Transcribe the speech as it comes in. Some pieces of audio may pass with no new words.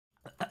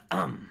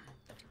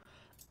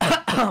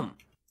Okay.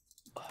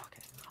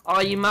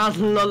 Are you mad?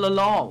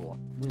 Lol.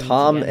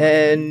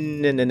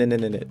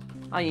 TommInnit.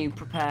 Are you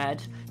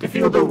prepared to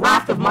feel the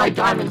wrath of my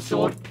diamond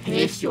sword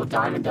pierce your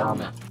diamond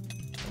armor?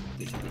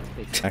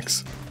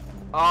 X.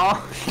 Oh.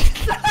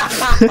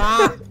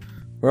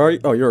 Where are you?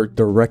 Oh, you're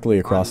directly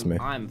across me.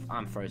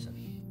 I'm frozen.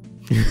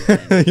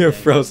 You're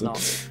frozen.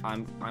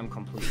 I'm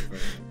completely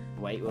frozen.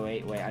 Wait.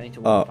 I need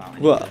to walk out.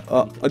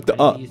 I need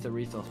to use the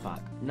resource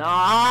pack.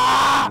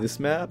 No. This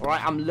map?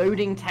 Alright, I'm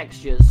loading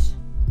textures.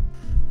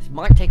 This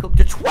might take up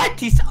to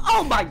 20.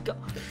 Oh my god.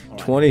 Right.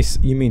 20.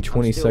 You mean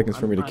 20 seconds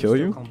for me to kill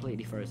you?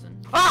 Completely frozen.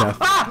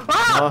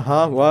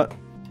 What?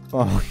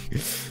 Oh,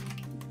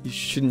 you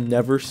should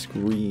never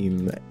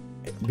scream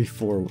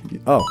before.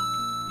 Oh,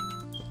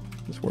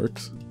 this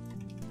works.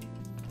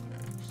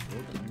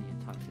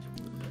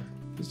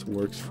 This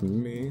works for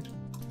me.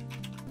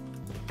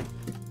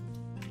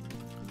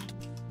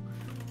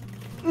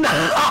 No!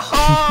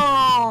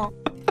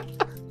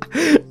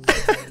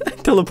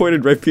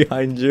 Teleported right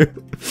behind you.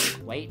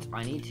 Wait,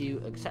 I need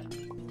to accept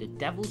the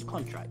devil's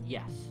contract.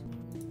 Yes.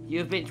 You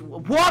have been.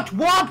 What?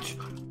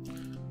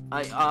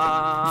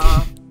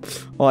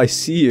 Oh, I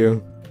see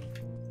you.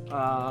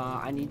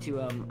 I need to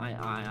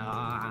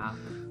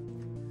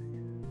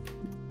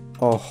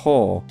Oh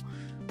ho.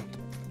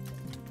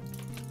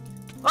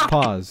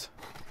 Pause.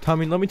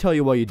 Tommy, let me tell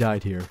you why you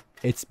died here.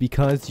 It's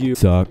because you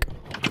suck.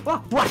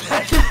 What?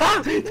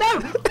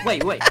 No!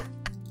 Wait.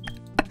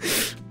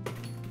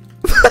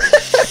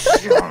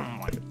 Oh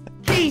my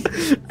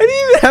Jesus! I didn't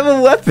even have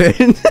a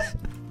weapon.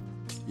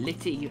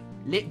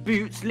 Lit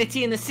boots,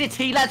 Litty in the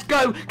city. Let's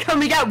go! Can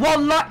we get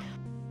one light?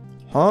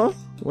 Huh?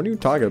 What are you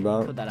talking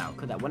about? Cut that out.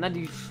 Cut that. When I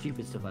do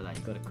stupid stuff like that,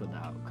 you gotta cut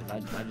that out because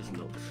I just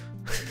look.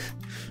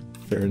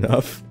 Fair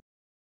enough.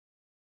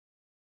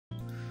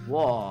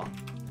 Whoa!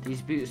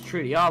 These boots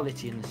truly are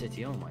Litty in the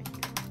city. Oh my god.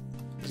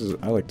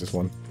 I like this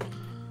one.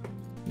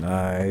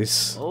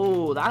 Nice.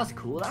 Oh, that's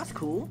cool. That's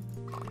cool.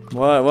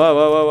 What?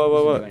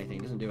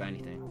 Doesn't do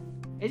anything.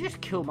 It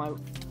just killed my.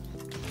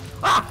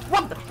 Ah!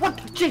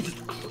 What? Jesus!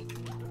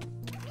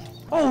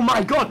 Oh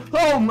my god!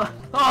 Oh my!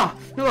 Ah!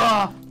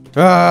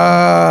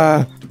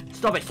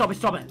 Stop it!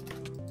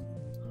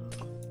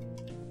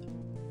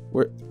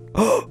 Where?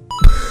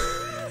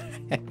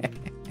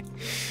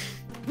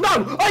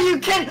 No! Are you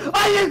kidding?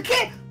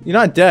 You're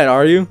not dead,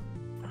 are you?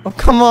 Oh,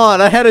 come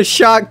on! I had a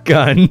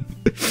shotgun.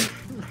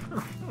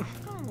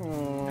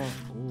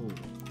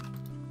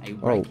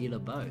 A regular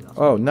bow.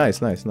 Oh,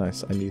 nice. I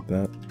need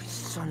that.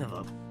 Son of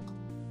a.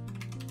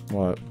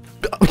 What?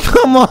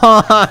 Come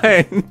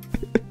on!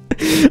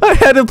 I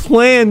had a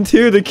plan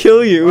too to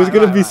kill you. It was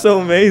gonna be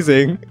so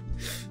amazing.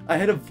 I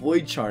had a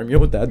void charm. You know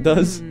what that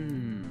does?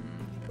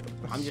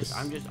 I'm just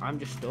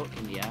stuck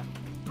in the air.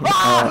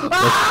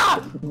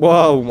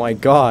 Whoa, my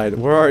God!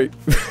 Where are you?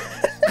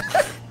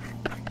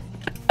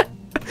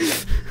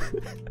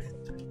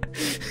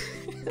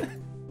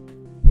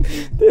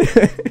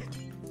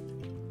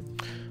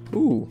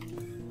 Ooh.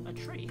 A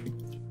tree.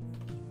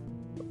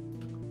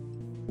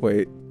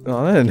 Wait.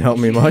 Oh, that didn't help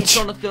me much.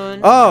 Jonathan.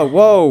 Oh,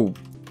 whoa!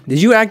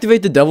 Did you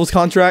activate the devil's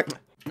contract?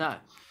 No.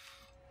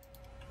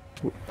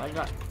 Why did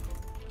I?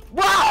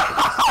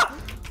 Whoa!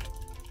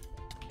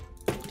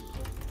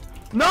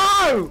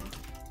 No!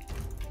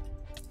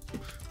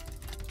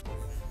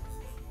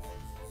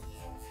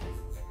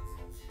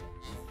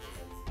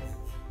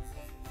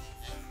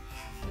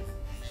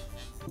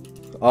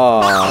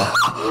 Oh.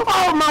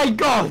 Oh my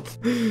god!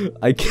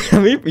 I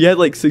can't. You had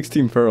like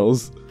 16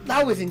 pearls.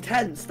 That was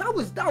intense. That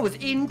was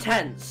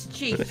intense.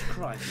 Jesus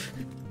Christ.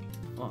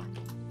 Oh.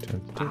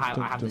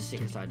 I have the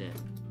sickest idea.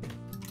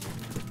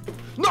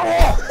 No!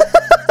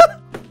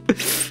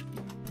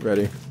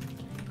 Ready.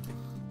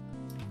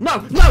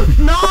 No!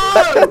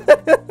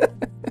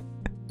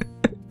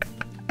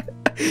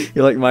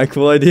 You like my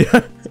cool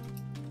idea?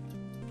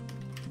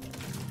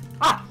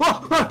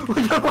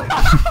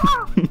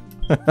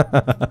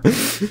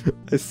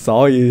 I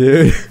saw you,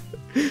 dude.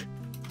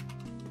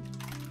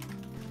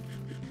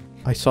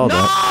 I saw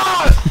that.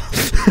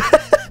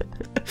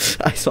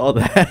 I saw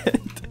that.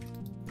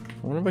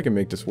 I wonder if I can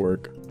make this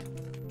work.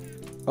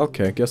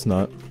 Okay, guess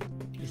not.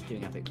 Just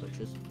doing epic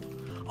glitches.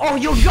 Oh,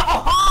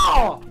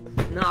 oh!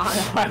 No,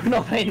 I'm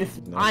not playing this.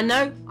 No. I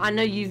know.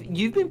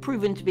 You've been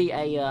proven to be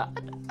an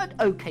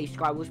okay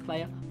Skywars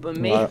player, but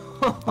me.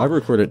 I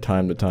record it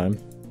time to time.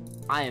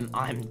 I'm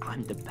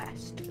the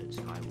best at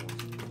Skywars.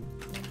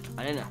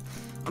 I don't know.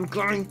 I'm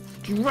going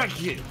to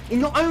wreck you in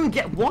your own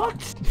get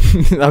what?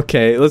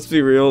 Okay, let's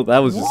be real. That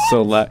was just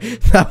so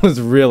that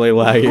was really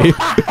laggy.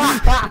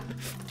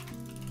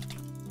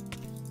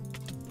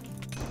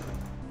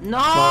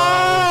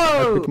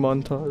 No! Epic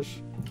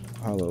montage.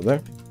 Hello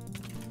there.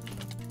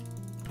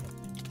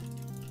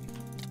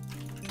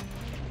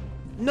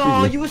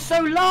 No, you were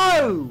so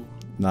low.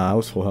 Nah, I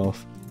was full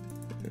health.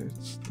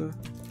 It's the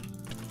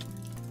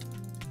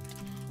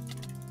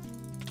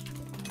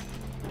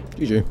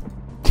GG.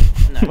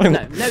 No,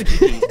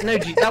 GG. No,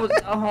 GG. That was.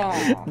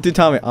 Oh. Dude,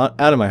 Tommy, out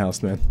of my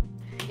house, man.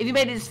 If you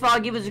made it this far,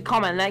 give us a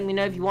comment and let me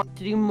know if you want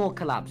to do more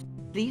collabs.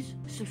 Please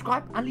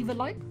subscribe and leave a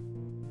like.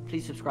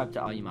 Please subscribe to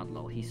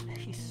AreuMadLoL. He's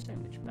so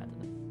much better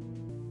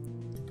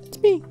than. It's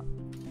me.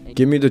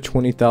 Give me the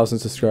 20,000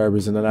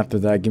 subscribers, and then after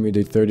that, give me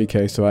the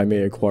 30K so I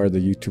may acquire the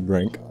YouTube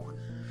rank.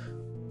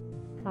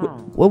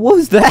 What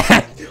was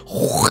that?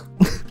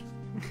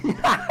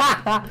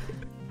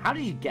 How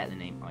did you get the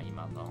name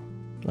AreuMadLoL?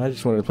 I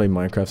just wanted to play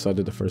Minecraft, so I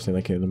did the first thing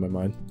that came to my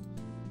mind,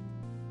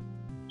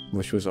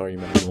 which was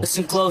AreuMadLoL.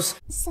 Listen close.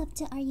 Sub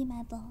to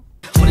AreuMadLoL.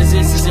 What is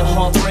this? Is it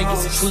heartbreak?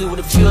 Is it truly what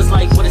it feels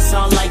like? What it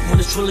sound like? What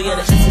it's truly at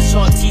a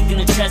sharp teeth in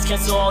the chest,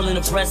 cancer all in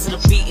the breast,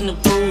 of the beat and the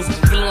bruise.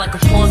 Feeling like a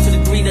pawn to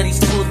the greed of these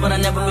tools, but I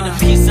never been a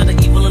piece of the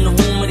evil in the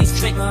womb of these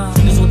trick.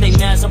 Niggas with they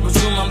mask, I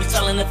presume I'll be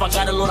telling if I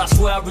got a load, I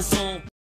swear I resume.